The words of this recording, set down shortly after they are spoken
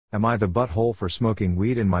Am I the butthole for smoking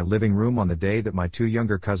weed in my living room on the day that my two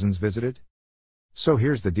younger cousins visited? So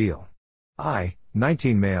here's the deal. I,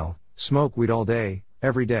 19 male, smoke weed all day,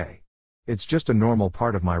 every day. It's just a normal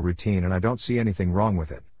part of my routine and I don't see anything wrong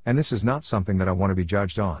with it, and this is not something that I want to be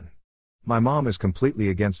judged on. My mom is completely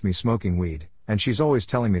against me smoking weed, and she's always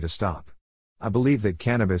telling me to stop. I believe that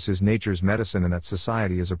cannabis is nature's medicine and that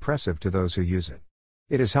society is oppressive to those who use it.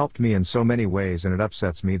 It has helped me in so many ways and it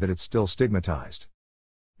upsets me that it's still stigmatized.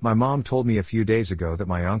 My mom told me a few days ago that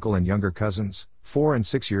my uncle and younger cousins, 4 and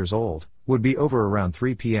 6 years old, would be over around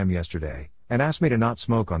 3 p.m. yesterday, and asked me to not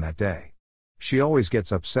smoke on that day. She always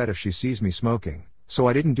gets upset if she sees me smoking, so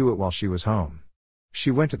I didn't do it while she was home. She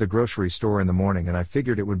went to the grocery store in the morning and I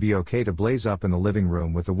figured it would be okay to blaze up in the living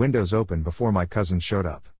room with the windows open before my cousins showed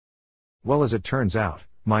up. Well, as it turns out,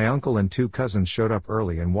 my uncle and 2 cousins showed up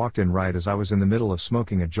early and walked in right as I was in the middle of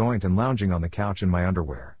smoking a joint and lounging on the couch in my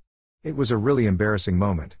underwear. It was a really embarrassing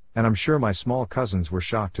moment, and I'm sure my small cousins were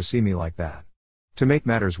shocked to see me like that. To make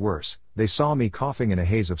matters worse, they saw me coughing in a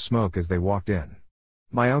haze of smoke as they walked in.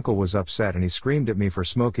 My uncle was upset and he screamed at me for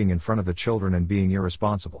smoking in front of the children and being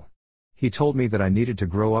irresponsible. He told me that I needed to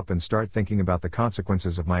grow up and start thinking about the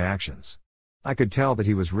consequences of my actions. I could tell that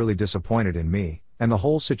he was really disappointed in me, and the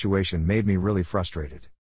whole situation made me really frustrated.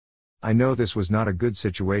 I know this was not a good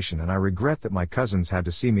situation and I regret that my cousins had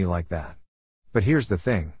to see me like that. But here's the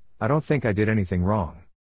thing, I don't think I did anything wrong.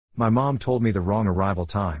 My mom told me the wrong arrival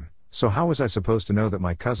time, so how was I supposed to know that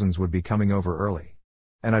my cousins would be coming over early?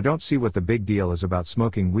 And I don't see what the big deal is about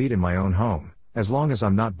smoking weed in my own home, as long as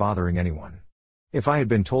I'm not bothering anyone. If I had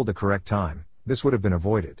been told the correct time, this would have been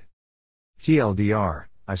avoided. TLDR,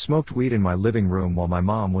 I smoked weed in my living room while my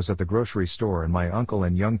mom was at the grocery store and my uncle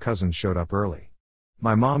and young cousins showed up early.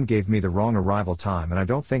 My mom gave me the wrong arrival time and I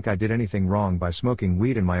don't think I did anything wrong by smoking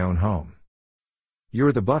weed in my own home.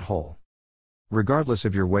 You're the butthole. Regardless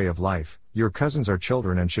of your way of life, your cousins are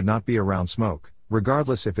children and should not be around smoke,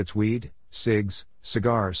 regardless if it's weed, cigs,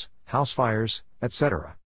 cigars, house fires,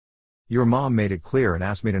 etc. Your mom made it clear and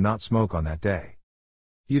asked me to not smoke on that day.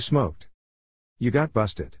 You smoked. You got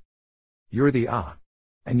busted. You're the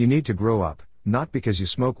And you need to grow up, not because you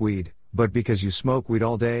smoke weed, but because you smoke weed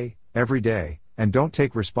all day, every day, and don't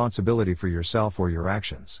take responsibility for yourself or your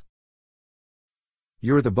actions.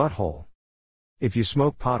 You're the butthole. If you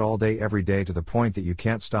smoke pot all day every day to the point that you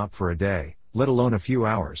can't stop for a day, let alone a few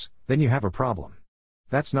hours, then you have a problem.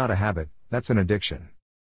 That's not a habit, that's an addiction.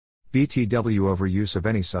 BTW overuse of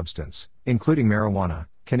any substance, including marijuana,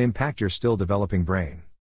 can impact your still developing brain.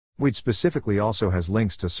 Weed specifically also has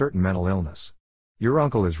links to certain mental illness. Your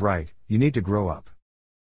uncle is right, you need to grow up.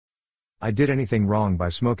 I did anything wrong by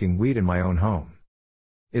smoking weed in my own home?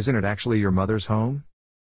 Isn't it actually your mother's home?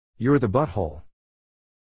 You're the butthole.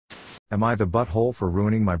 Am I the butthole for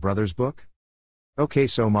ruining my brother's book? Okay,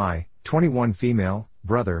 so my 21 female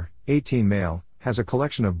brother, 18 male, has a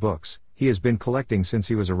collection of books he has been collecting since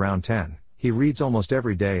he was around 10. He reads almost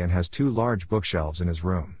every day and has 2 large bookshelves in his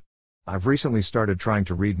room. I've recently started trying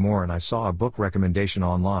to read more and I saw a book recommendation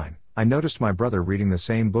online. I noticed my brother reading the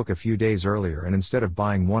same book a few days earlier and instead of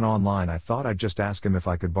buying one online I thought I'd just ask him if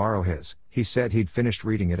I could borrow his. He said he'd finished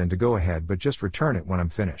reading it and to go ahead but just return it when I'm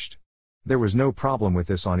finished. There was no problem with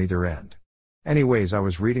this on either end. Anyways, I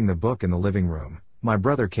was reading the book in the living room, my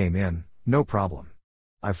brother came in, no problem.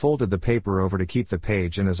 I folded the paper over to keep the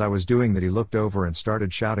page and as I was doing that he looked over and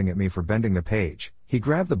started shouting at me for bending the page. He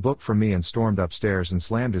grabbed the book from me and stormed upstairs and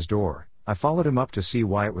slammed his door. I followed him up to see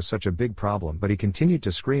why it was such a big problem but he continued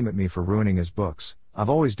to scream at me for ruining his books.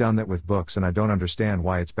 I've always done that with books and I don't understand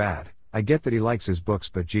why it's bad. I get that he likes his books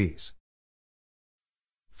but geez.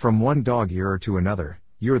 From one dog ear to another,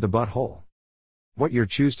 you're the butthole. What you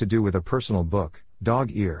choose to do with a personal book,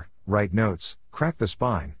 dog ear, write notes, crack the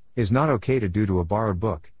spine, is not okay to do to a borrowed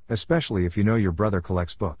book, especially if you know your brother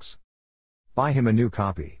collects books. Buy him a new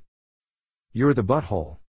copy. You're the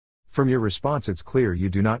butthole. From your response it's clear you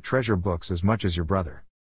do not treasure books as much as your brother.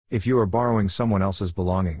 If you are borrowing someone else's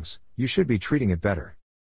belongings, you should be treating it better.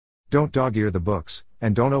 Don't dog ear the books,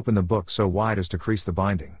 and don't open the book so wide as to crease the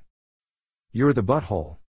binding. You're the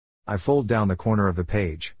butthole. I fold down the corner of the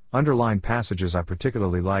page, underline passages I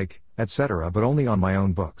particularly like, etc. but only on my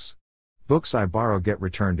own books. Books I borrow get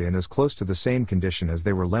returned in as close to the same condition as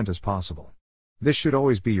they were lent as possible. This should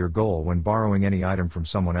always be your goal when borrowing any item from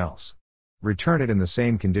someone else. Return it in the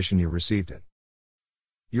same condition you received it.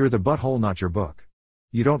 You're the butthole, not your book.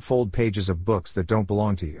 You don't fold pages of books that don't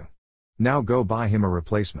belong to you. Now go buy him a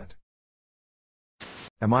replacement.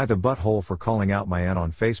 Am I the butthole for calling out my aunt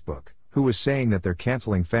on Facebook, who was saying that they're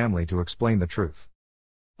canceling family to explain the truth?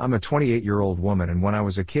 I'm a 28-year-old woman and when I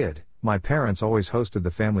was a kid, my parents always hosted the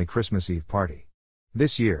family Christmas Eve party.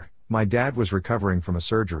 This year, my dad was recovering from a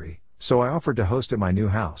surgery, so I offered to host at my new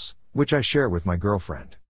house, which I share with my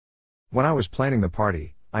girlfriend. When I was planning the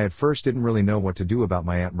party, I at first didn't really know what to do about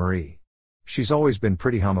my Aunt Marie. She's always been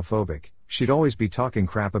pretty homophobic. She'd always be talking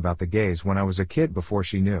crap about the gays when I was a kid before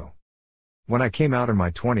she knew. When I came out in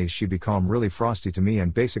my 20s, she'd become really frosty to me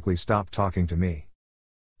and basically stopped talking to me.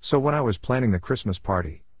 So when I was planning the Christmas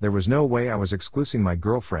party, there was no way I was excluding my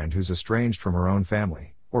girlfriend who's estranged from her own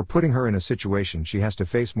family, or putting her in a situation she has to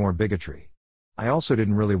face more bigotry. I also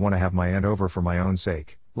didn't really want to have my aunt over for my own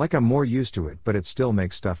sake, like I'm more used to it, but it still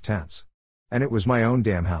makes stuff tense. And it was my own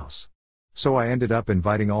damn house. So I ended up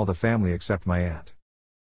inviting all the family except my aunt.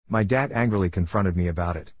 My dad angrily confronted me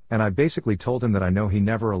about it, and I basically told him that I know he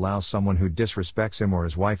never allows someone who disrespects him or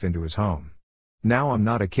his wife into his home. Now I'm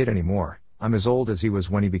not a kid anymore, I'm as old as he was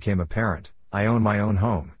when he became a parent, I own my own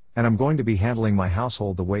home, and I'm going to be handling my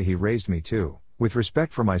household the way he raised me too, with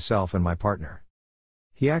respect for myself and my partner.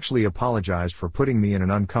 He actually apologized for putting me in an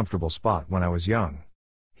uncomfortable spot when I was young.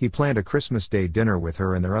 He planned a Christmas Day dinner with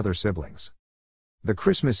her and their other siblings. The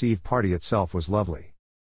Christmas Eve party itself was lovely.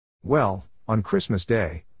 Well, on Christmas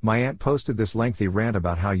Day, my aunt posted this lengthy rant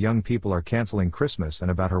about how young people are canceling Christmas and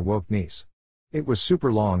about her woke niece. It was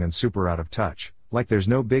super long and super out of touch, like there's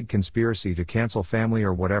no big conspiracy to cancel family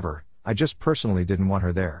or whatever. I just personally didn't want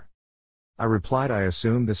her there. I replied, I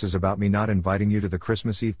assume this is about me not inviting you to the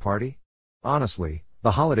Christmas Eve party? Honestly,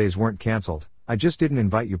 the holidays weren't cancelled, I just didn't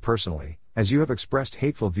invite you personally, as you have expressed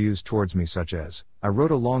hateful views towards me, such as, I wrote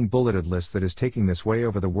a long bulleted list that is taking this way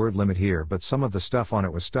over the word limit here, but some of the stuff on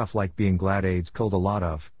it was stuff like being glad AIDS killed a lot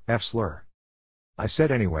of slur. I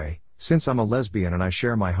said anyway, since I'm a lesbian and I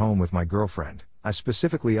share my home with my girlfriend, I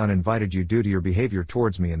specifically uninvited you due to your behavior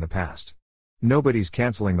towards me in the past. Nobody's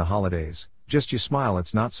canceling the holidays, just you smile,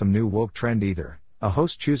 it's not some new woke trend either. A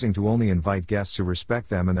host choosing to only invite guests who respect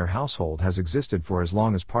them and their household has existed for as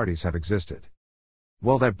long as parties have existed.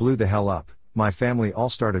 Well, that blew the hell up. My family all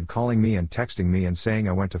started calling me and texting me and saying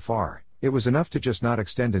I went too far. It was enough to just not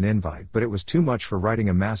extend an invite, but it was too much for writing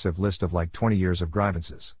a massive list of like 20 years of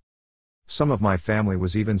grievances. Some of my family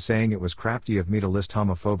was even saying it was crafty of me to list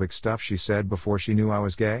homophobic stuff she said before she knew I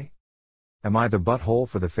was gay. Am I the butthole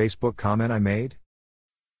for the Facebook comment I made?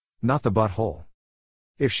 Not the butthole.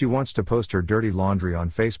 If she wants to post her dirty laundry on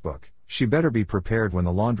Facebook, she better be prepared when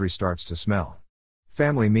the laundry starts to smell.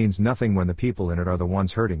 Family means nothing when the people in it are the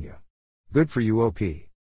ones hurting you. Good for you, OP.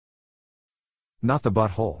 Not the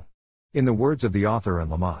butthole. In the words of the author and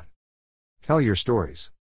Lamont. Tell your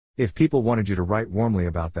stories. If people wanted you to write warmly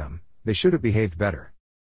about them, they should have behaved better.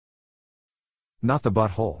 Not the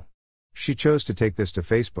butthole. She chose to take this to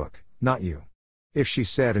Facebook, not you. If she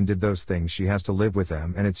said and did those things, she has to live with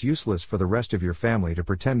them, and it's useless for the rest of your family to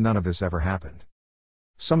pretend none of this ever happened.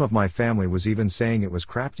 Some of my family was even saying it was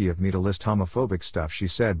crafty of me to list homophobic stuff she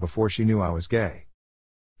said before she knew I was gay.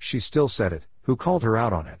 She still said it, who called her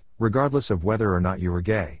out on it, regardless of whether or not you were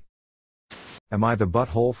gay? Am I the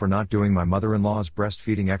butthole for not doing my mother-in-law's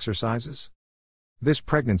breastfeeding exercises? This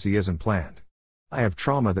pregnancy isn't planned. I have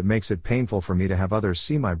trauma that makes it painful for me to have others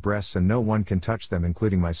see my breasts and no one can touch them,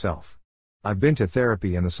 including myself. I've been to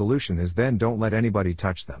therapy and the solution is then don't let anybody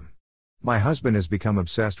touch them. My husband has become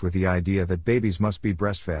obsessed with the idea that babies must be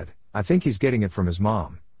breastfed. I think he's getting it from his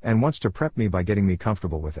mom, and wants to prep me by getting me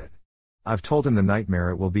comfortable with it. I've told him the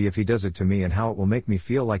nightmare it will be if he does it to me and how it will make me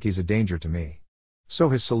feel like he's a danger to me. So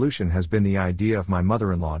his solution has been the idea of my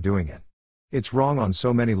mother-in-law doing it. It's wrong on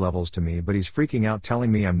so many levels to me, but he's freaking out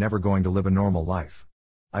telling me I'm never going to live a normal life.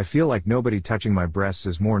 I feel like nobody touching my breasts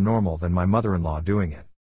is more normal than my mother-in-law doing it.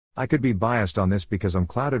 I could be biased on this because I'm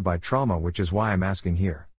clouded by trauma, which is why I'm asking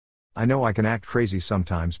here. I know I can act crazy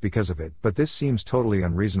sometimes because of it, but this seems totally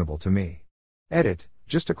unreasonable to me. Edit,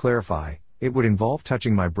 just to clarify, it would involve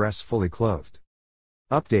touching my breasts fully clothed.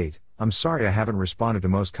 Update, I'm sorry I haven't responded to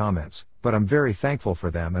most comments, but I'm very thankful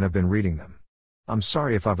for them and have been reading them. I'm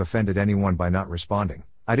sorry if I've offended anyone by not responding.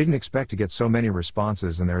 I didn't expect to get so many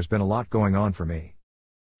responses and there's been a lot going on for me.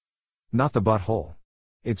 Not the butthole.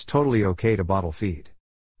 It's totally okay to bottle feed.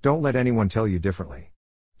 Don't let anyone tell you differently.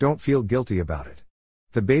 Don't feel guilty about it.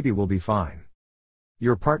 The baby will be fine.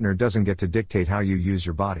 Your partner doesn't get to dictate how you use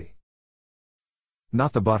your body.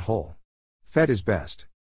 Not the butthole. Fed is best.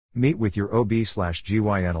 Meet with your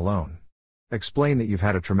OB/GYN alone. Explain that you've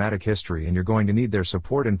had a traumatic history and you're going to need their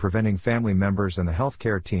support in preventing family members and the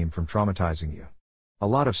healthcare team from traumatizing you. A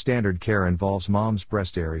lot of standard care involves mom's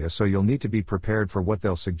breast area, so you'll need to be prepared for what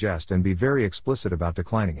they'll suggest and be very explicit about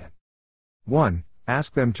declining it. 1.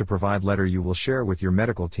 Ask them to provide letter you will share with your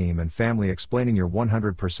medical team and family explaining your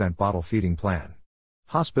 100% bottle feeding plan.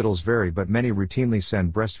 Hospitals vary, but many routinely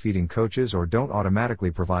send breastfeeding coaches or don't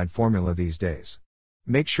automatically provide formula these days.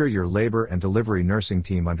 Make sure your labor and delivery nursing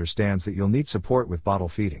team understands that you'll need support with bottle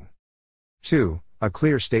feeding. 2. A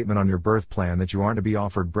clear statement on your birth plan that you aren't to be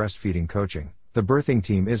offered breastfeeding coaching. The birthing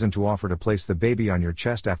team isn't to offer to place the baby on your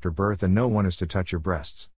chest after birth, and no one is to touch your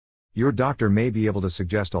breasts. Your doctor may be able to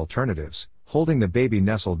suggest alternatives, holding the baby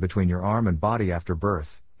nestled between your arm and body after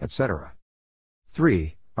birth, etc.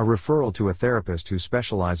 3. A referral to a therapist who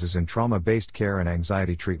specializes in trauma-based care and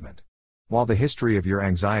anxiety treatment. While the history of your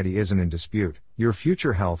anxiety isn't in dispute, your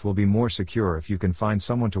future health will be more secure if you can find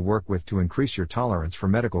someone to work with to increase your tolerance for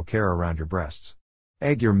medical care around your breasts.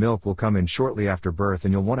 Your milk will come in shortly after birth,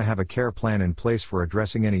 and you'll want to have a care plan in place for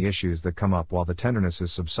addressing any issues that come up while the tenderness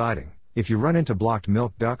is subsiding, if you run into blocked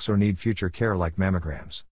milk ducts or need future care like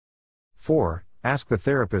mammograms. 4. Ask the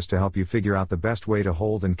therapist to help you figure out the best way to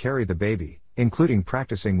hold and carry the baby, including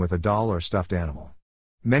practicing with a doll or stuffed animal.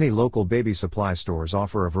 Many local baby supply stores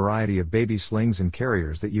offer a variety of baby slings and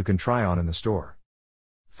carriers that you can try on in the store.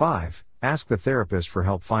 5. Ask the therapist for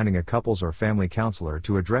help finding a couples or family counselor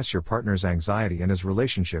to address your partner's anxiety and his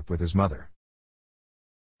relationship with his mother.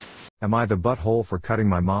 Am I the butthole for cutting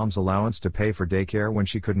my mom's allowance to pay for daycare when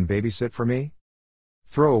she couldn't babysit for me?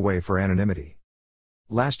 Throwaway for anonymity.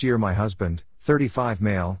 Last year my husband, 35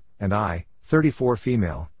 male, and I, 34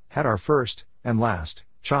 female, had our first, and last,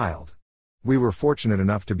 child. We were fortunate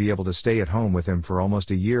enough to be able to stay at home with him for almost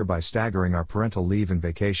a year by staggering our parental leave and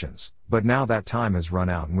vacations, but now that time has run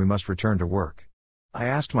out and we must return to work. I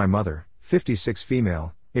asked my mother, 56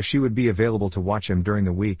 female, if she would be available to watch him during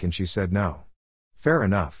the week, and she said no. Fair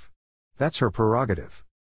enough. That's her prerogative.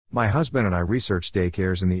 My husband and I researched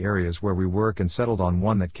daycares in the areas where we work and settled on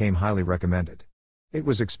one that came highly recommended. It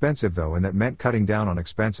was expensive though, and that meant cutting down on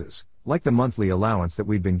expenses, like the monthly allowance that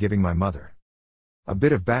we'd been giving my mother. A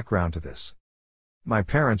bit of background to this. My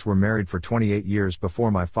parents were married for 28 years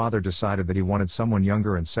before my father decided that he wanted someone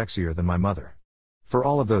younger and sexier than my mother. For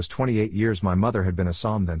all of those 28 years my mother had been a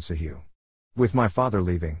Som then Sahu. With my father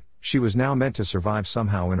leaving, she was now meant to survive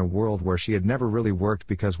somehow in a world where she had never really worked,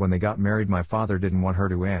 because when they got married my father didn't want her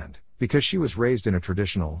to, and because she was raised in a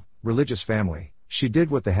traditional, religious family, she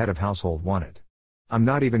did what the head of household wanted. I'm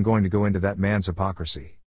not even going to go into that man's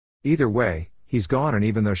hypocrisy. Either way, he's gone, and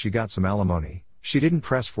even though she got some alimony, she didn't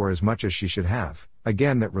press for as much as she should have,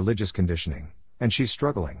 again that religious conditioning, and she's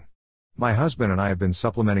struggling. My husband and I have been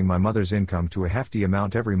supplementing my mother's income to a hefty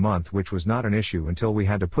amount every month, which was not an issue until we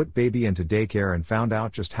had to put baby into daycare and found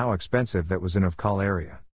out just how expensive that was in a call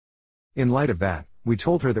area. In light of that, we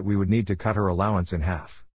told her that we would need to cut her allowance in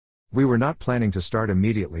half. We were not planning to start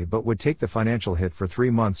immediately, but would take the financial hit for 3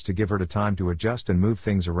 months to give her time to adjust and move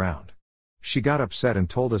things around. She got upset and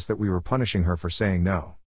told us that we were punishing her for saying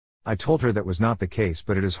no. I told her that was not the case,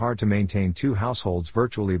 but it is hard to maintain 2 households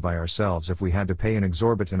virtually by ourselves if we had to pay an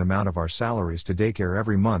exorbitant amount of our salaries to daycare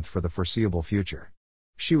every month for the foreseeable future.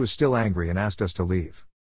 She was still angry and asked us to leave.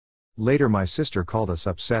 Later my sister called us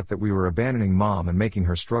upset that we were abandoning mom and making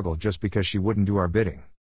her struggle just because she wouldn't do our bidding.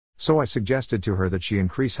 So I suggested to her that she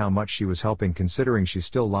increase how much she was helping, considering she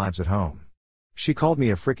still lives at home. She called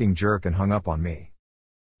me a freaking jerk and hung up on me.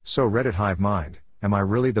 So Reddit hive mind, am I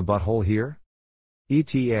really the butthole here?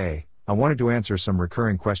 ETA, I wanted to answer some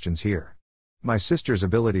recurring questions here. My sister's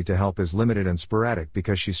ability to help is limited and sporadic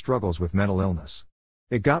because she struggles with mental illness.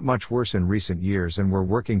 It got much worse in recent years and we're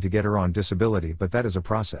working to get her on disability, but that is a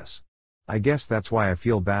process. I guess that's why I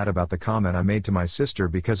feel bad about the comment I made to my sister,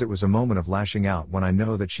 because it was a moment of lashing out when I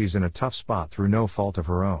know that she's in a tough spot through no fault of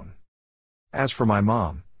her own. As for my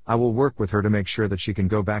mom, I will work with her to make sure that she can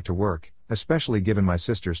go back to work, especially given my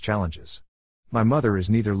sister's challenges. My mother is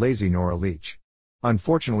neither lazy nor a leech.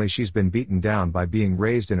 Unfortunately, she's been beaten down by being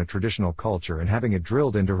raised in a traditional culture and having it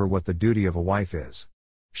drilled into her what the duty of a wife is.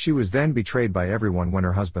 She was then betrayed by everyone when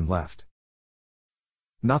her husband left.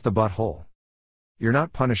 Not the butthole. You're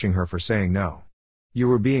not punishing her for saying no. You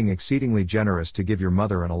were being exceedingly generous to give your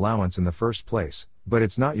mother an allowance in the first place, but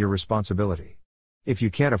it's not your responsibility. If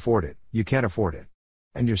you can't afford it, you can't afford it.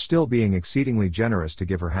 And you're still being exceedingly generous to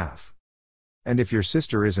give her half. And if your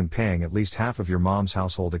sister isn't paying at least half of your mom's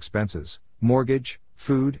household expenses, mortgage,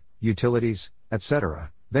 food, utilities,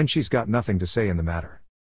 etc., then she's got nothing to say in the matter.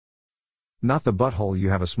 Not the butthole. You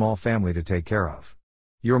have a small family to take care of.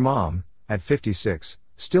 Your mom, at 56,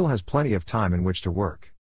 still has plenty of time in which to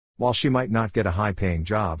work. While she might not get a high-paying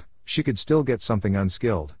job, she could still get something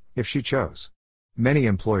unskilled, if she chose. Many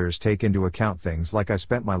employers take into account things like I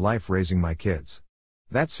spent my life raising my kids.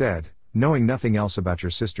 That said, knowing nothing else about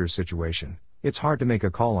your sister's situation, it's hard to make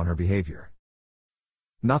a call on her behavior.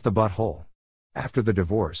 Not the butthole. After the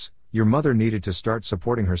divorce, your mother needed to start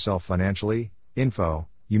supporting herself financially.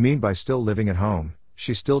 You mean by still living at home,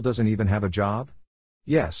 she still doesn't even have a job?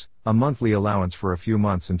 Yes, a monthly allowance for a few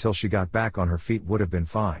months until she got back on her feet would have been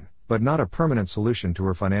fine, but not a permanent solution to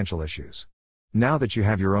her financial issues. Now that you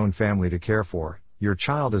have your own family to care for, your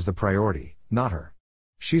child is the priority, not her.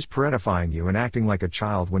 She's parentifying you and acting like a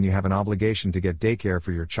child when you have an obligation to get daycare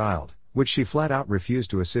for your child, which she flat out refused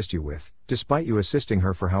to assist you with, despite you assisting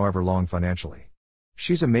her for however long financially.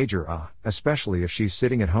 She's a major especially if she's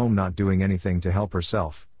sitting at home not doing anything to help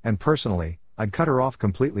herself, and personally, I'd cut her off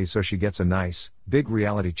completely so she gets a nice, big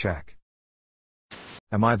reality check.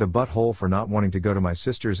 Am I the butthole for not wanting to go to my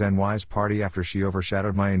sister's NY's party after she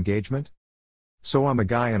overshadowed my engagement? So I'm a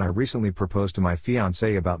guy and I recently proposed to my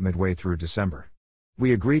fiancée about midway through December.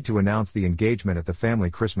 We agreed to announce the engagement at the family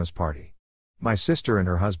Christmas party. My sister and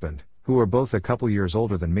her husband, who are both a couple years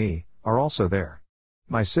older than me, are also there.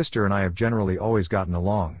 My sister and I have generally always gotten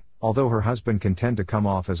along, although her husband can tend to come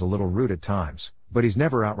off as a little rude at times, but he's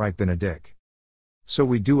never outright been a dick. So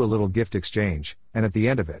we do a little gift exchange, and at the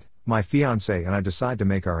end of it, my fiancé and I decide to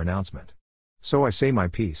make our announcement. So I say my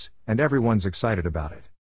piece, and everyone's excited about it.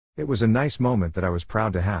 It was a nice moment that I was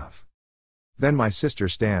proud to have. Then my sister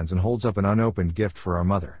stands and holds up an unopened gift for our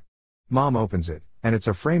mother. Mom opens it, and it's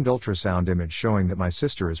a framed ultrasound image showing that my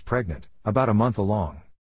sister is pregnant, about a month along.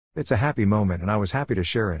 It's a happy moment and I was happy to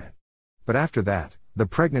share in it. But after that, the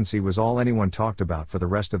pregnancy was all anyone talked about for the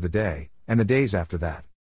rest of the day, and the days after that.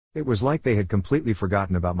 It was like they had completely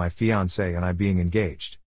forgotten about my fiancé and I being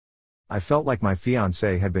engaged. I felt like my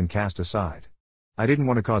fiancé had been cast aside. I didn't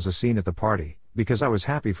want to cause a scene at the party, because I was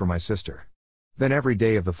happy for my sister. Then every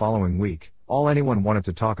day of the following week, all anyone wanted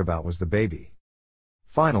to talk about was the baby.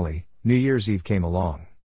 Finally, New Year's Eve came along.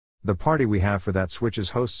 The party we have for that switches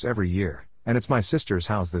hosts every year, and it's my sister's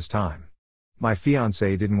house this time. My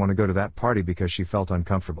fiancé didn't want to go to that party because she felt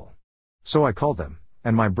uncomfortable. So I called them,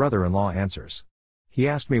 and my brother-in-law answers. He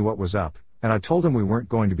asked me what was up, and I told him we weren't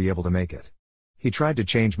going to be able to make it. He tried to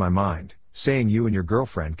change my mind, saying you and your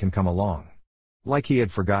girlfriend can come along. Like he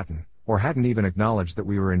had forgotten, or hadn't even acknowledged that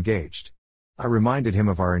we were engaged. I reminded him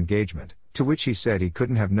of our engagement, to which he said he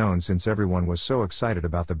couldn't have known since everyone was so excited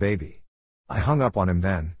about the baby. I hung up on him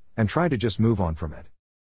then, and tried to just move on from it.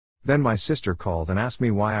 Then my sister called and asked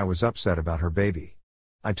me why I was upset about her baby.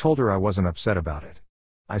 I told her I wasn't upset about it.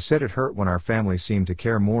 I said it hurt when our family seemed to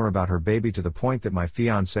care more about her baby to the point that my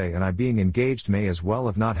fiancé and I being engaged may as well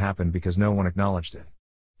have not happened because no one acknowledged it.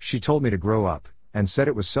 She told me to grow up, and said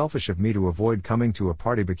it was selfish of me to avoid coming to a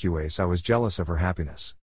party because I was jealous of her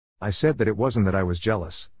happiness. I said that it wasn't that I was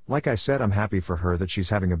jealous, like I said I'm happy for her that she's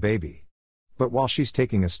having a baby. But while she's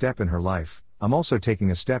taking a step in her life, I'm also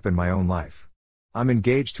taking a step in my own life. I'm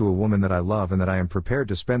engaged to a woman that I love and that I am prepared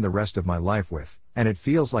to spend the rest of my life with, and it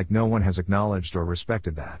feels like no one has acknowledged or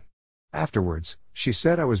respected that. Afterwards, she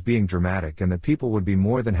said I was being dramatic and that people would be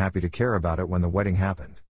more than happy to care about it when the wedding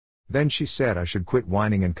happened. Then she said I should quit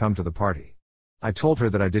whining and come to the party. I told her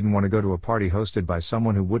that I didn't want to go to a party hosted by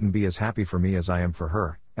someone who wouldn't be as happy for me as I am for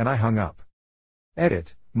her, and I hung up.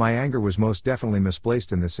 Edit: my anger was most definitely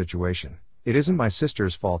misplaced in this situation. It isn't my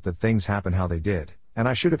sister's fault that things happen how they did, and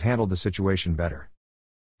I should have handled the situation better.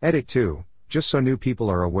 Edit 2, just so new people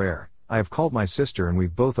are aware, I have called my sister and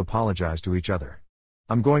we've both apologized to each other.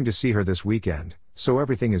 I'm going to see her this weekend, so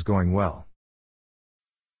everything is going well.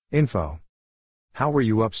 Info: how were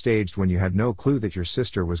you upstaged when you had no clue that your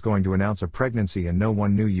sister was going to announce a pregnancy and no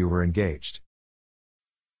one knew you were engaged?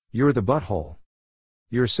 You're the butthole.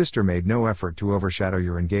 Your sister made no effort to overshadow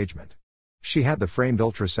your engagement. She had the framed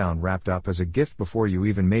ultrasound wrapped up as a gift before you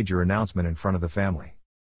even made your announcement in front of the family.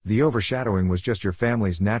 The overshadowing was just your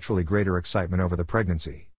family's naturally greater excitement over the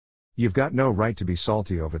pregnancy. You've got no right to be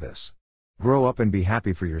salty over this. Grow up and be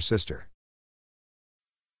happy for your sister.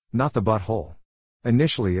 Not the butthole.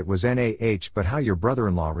 Initially it was NAH, but how your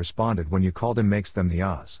brother-in-law responded when you called him makes them the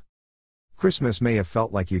Oz. Christmas may have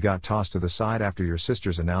felt like you got tossed to the side after your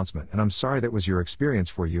sister's announcement, and I'm sorry that was your experience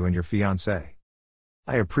for you and your fiancé.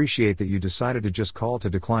 I appreciate that you decided to just call to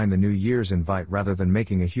decline the New Year's invite rather than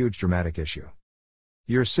making a huge dramatic issue.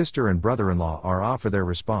 Your sister and brother-in-law are off for their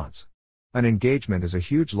response. An engagement is a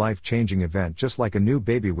huge life-changing event just like a new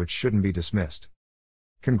baby, which shouldn't be dismissed.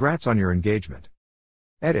 Congrats on your engagement.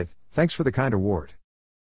 Edit: thanks for the kind award.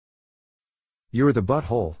 You're the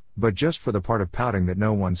butthole, but just for the part of pouting that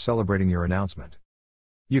no one's celebrating your announcement.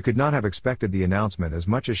 You could not have expected the announcement as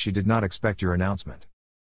much as she did not expect your announcement.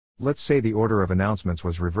 Let's say the order of announcements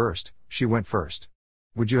was reversed, she went first.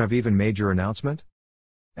 Would you have even made your announcement?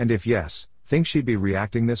 And if yes, think she'd be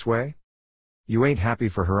reacting this way? You ain't happy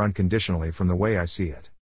for her unconditionally from the way I see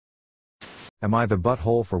it. Am I the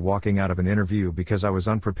butthole for walking out of an interview because I was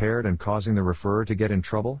unprepared and causing the referrer to get in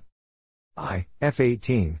trouble? I,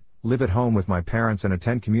 F18, live at home with my parents and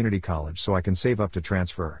attend community college so I can save up to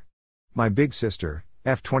transfer. My big sister,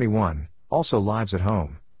 F21, also lives at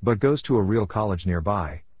home, but goes to a real college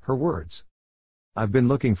nearby, her words. I've been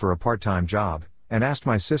looking for a part-time job, and asked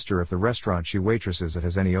my sister if the restaurant she waitresses at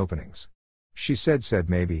has any openings. She said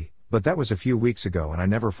maybe, but that was a few weeks ago and I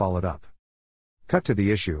never followed up. Cut to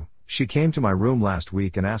the issue, she came to my room last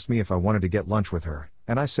week and asked me if I wanted to get lunch with her,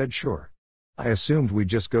 and I said sure. I assumed we'd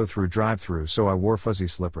just go through drive-thru, so I wore fuzzy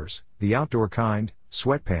slippers, the outdoor kind,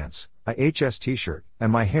 sweatpants, a HS t-shirt,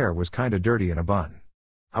 and my hair was kinda dirty in a bun.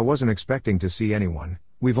 I wasn't expecting to see anyone,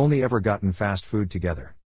 we've only ever gotten fast food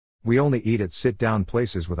together. We only eat at sit-down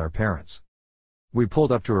places with our parents. We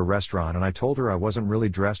pulled up to a restaurant and I told her I wasn't really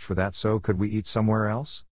dressed for that, so could we eat somewhere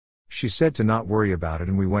else? She said to not worry about it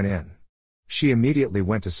and we went in. She immediately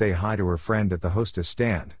went to say hi to her friend at the hostess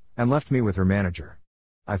stand, and left me with her manager.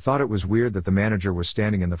 I thought it was weird that the manager was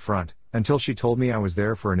standing in the front, until she told me I was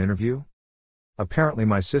there for an interview. Apparently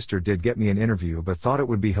my sister did get me an interview but thought it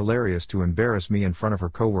would be hilarious to embarrass me in front of her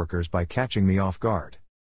coworkers by catching me off guard.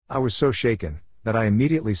 I was so shaken, that I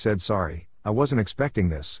immediately said sorry, I wasn't expecting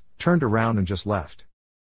this, turned around and just left.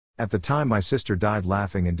 At the time my sister died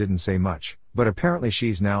laughing and didn't say much, but apparently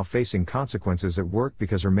she's now facing consequences at work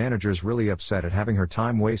because her manager's really upset at having her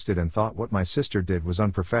time wasted and thought what my sister did was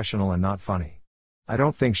unprofessional and not funny. I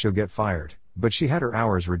don't think she'll get fired, but she had her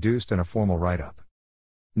hours reduced and a formal write-up.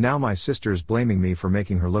 Now my sister's blaming me for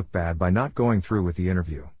making her look bad by not going through with the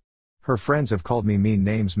interview. Her friends have called me mean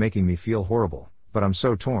names making me feel horrible, but I'm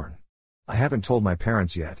so torn. I haven't told my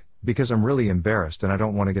parents yet, because I'm really embarrassed and I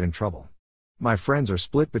don't want to get in trouble. My friends are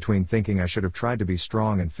split between thinking I should have tried to be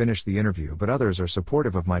strong and finish the interview, but others are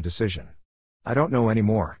supportive of my decision. I don't know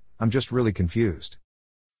anymore, I'm just really confused.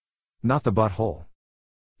 Not the butthole.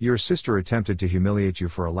 Your sister attempted to humiliate you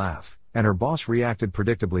for a laugh, and her boss reacted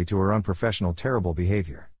predictably to her unprofessional, terrible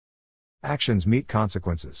behavior. Actions meet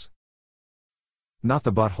consequences. Not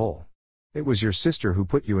the butthole. It was your sister who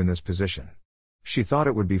put you in this position. She thought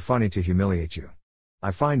it would be funny to humiliate you. I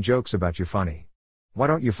find jokes about you funny. Why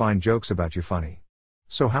don't you find jokes about you funny?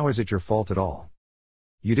 So how is it your fault at all?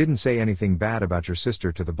 You didn't say anything bad about your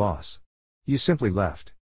sister to the boss. You simply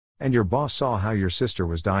left. And your boss saw how your sister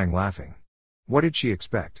was dying laughing. What did she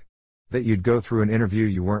expect? That you'd go through an interview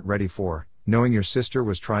you weren't ready for, knowing your sister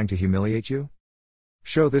was trying to humiliate you?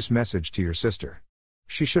 Show this message to your sister.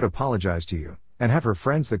 She should apologize to you, and have her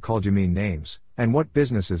friends that called you mean names, and what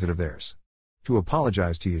business is it of theirs? To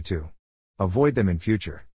apologize to you too. Avoid them in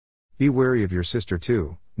future. Be wary of your sister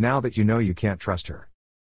too, now that you know you can't trust her.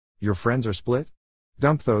 Your friends are split?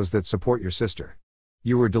 Dump those that support your sister.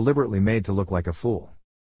 You were deliberately made to look like a fool.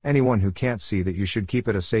 Anyone who can't see that you should keep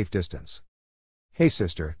at a safe distance. Hey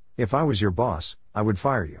sister, if I was your boss, I would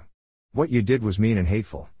fire you. What you did was mean and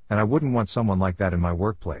hateful, and I wouldn't want someone like that in my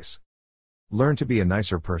workplace. Learn to be a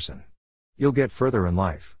nicer person. You'll get further in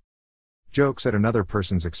life. Jokes at another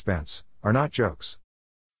person's expense are not jokes.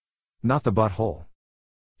 Not the butthole.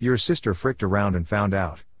 Your sister fricked around and found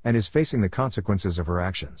out, and is facing the consequences of her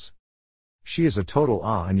actions. She is a total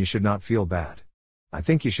and you should not feel bad. I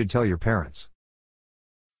think you should tell your parents.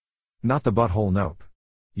 Not the butthole. Nope.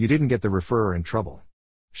 You didn't get the referrer in trouble.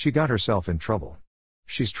 She got herself in trouble.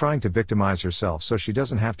 She's trying to victimize herself so she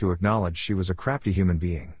doesn't have to acknowledge she was a crappy human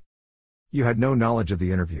being. You had no knowledge of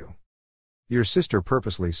the interview. Your sister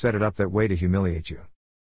purposely set it up that way to humiliate you.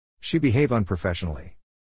 She behaved unprofessionally.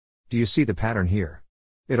 Do you see the pattern here?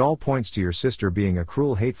 It all points to your sister being a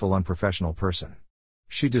cruel, hateful, unprofessional person.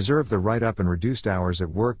 She deserved the write-up and reduced hours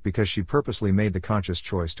at work because she purposely made the conscious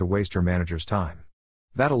choice to waste her manager's time.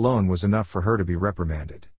 That alone was enough for her to be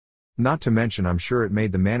reprimanded. Not to mention, I'm sure it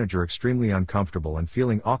made the manager extremely uncomfortable and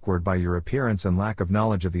feeling awkward by your appearance and lack of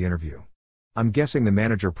knowledge of the interview. I'm guessing the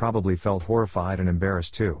manager probably felt horrified and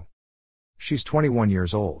embarrassed too. She's 21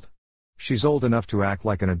 years old. She's old enough to act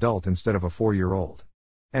like an adult instead of a 4-year-old.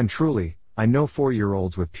 And truly, I know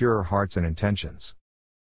 4-year-olds with purer hearts and intentions.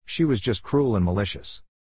 She was just cruel and malicious.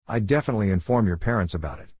 I'd definitely inform your parents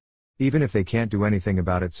about it. Even if they can't do anything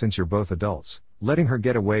about it since you're both adults, letting her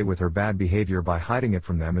get away with her bad behavior by hiding it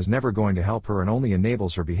from them is never going to help her and only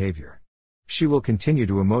enables her behavior. She will continue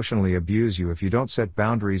to emotionally abuse you if you don't set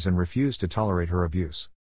boundaries and refuse to tolerate her abuse.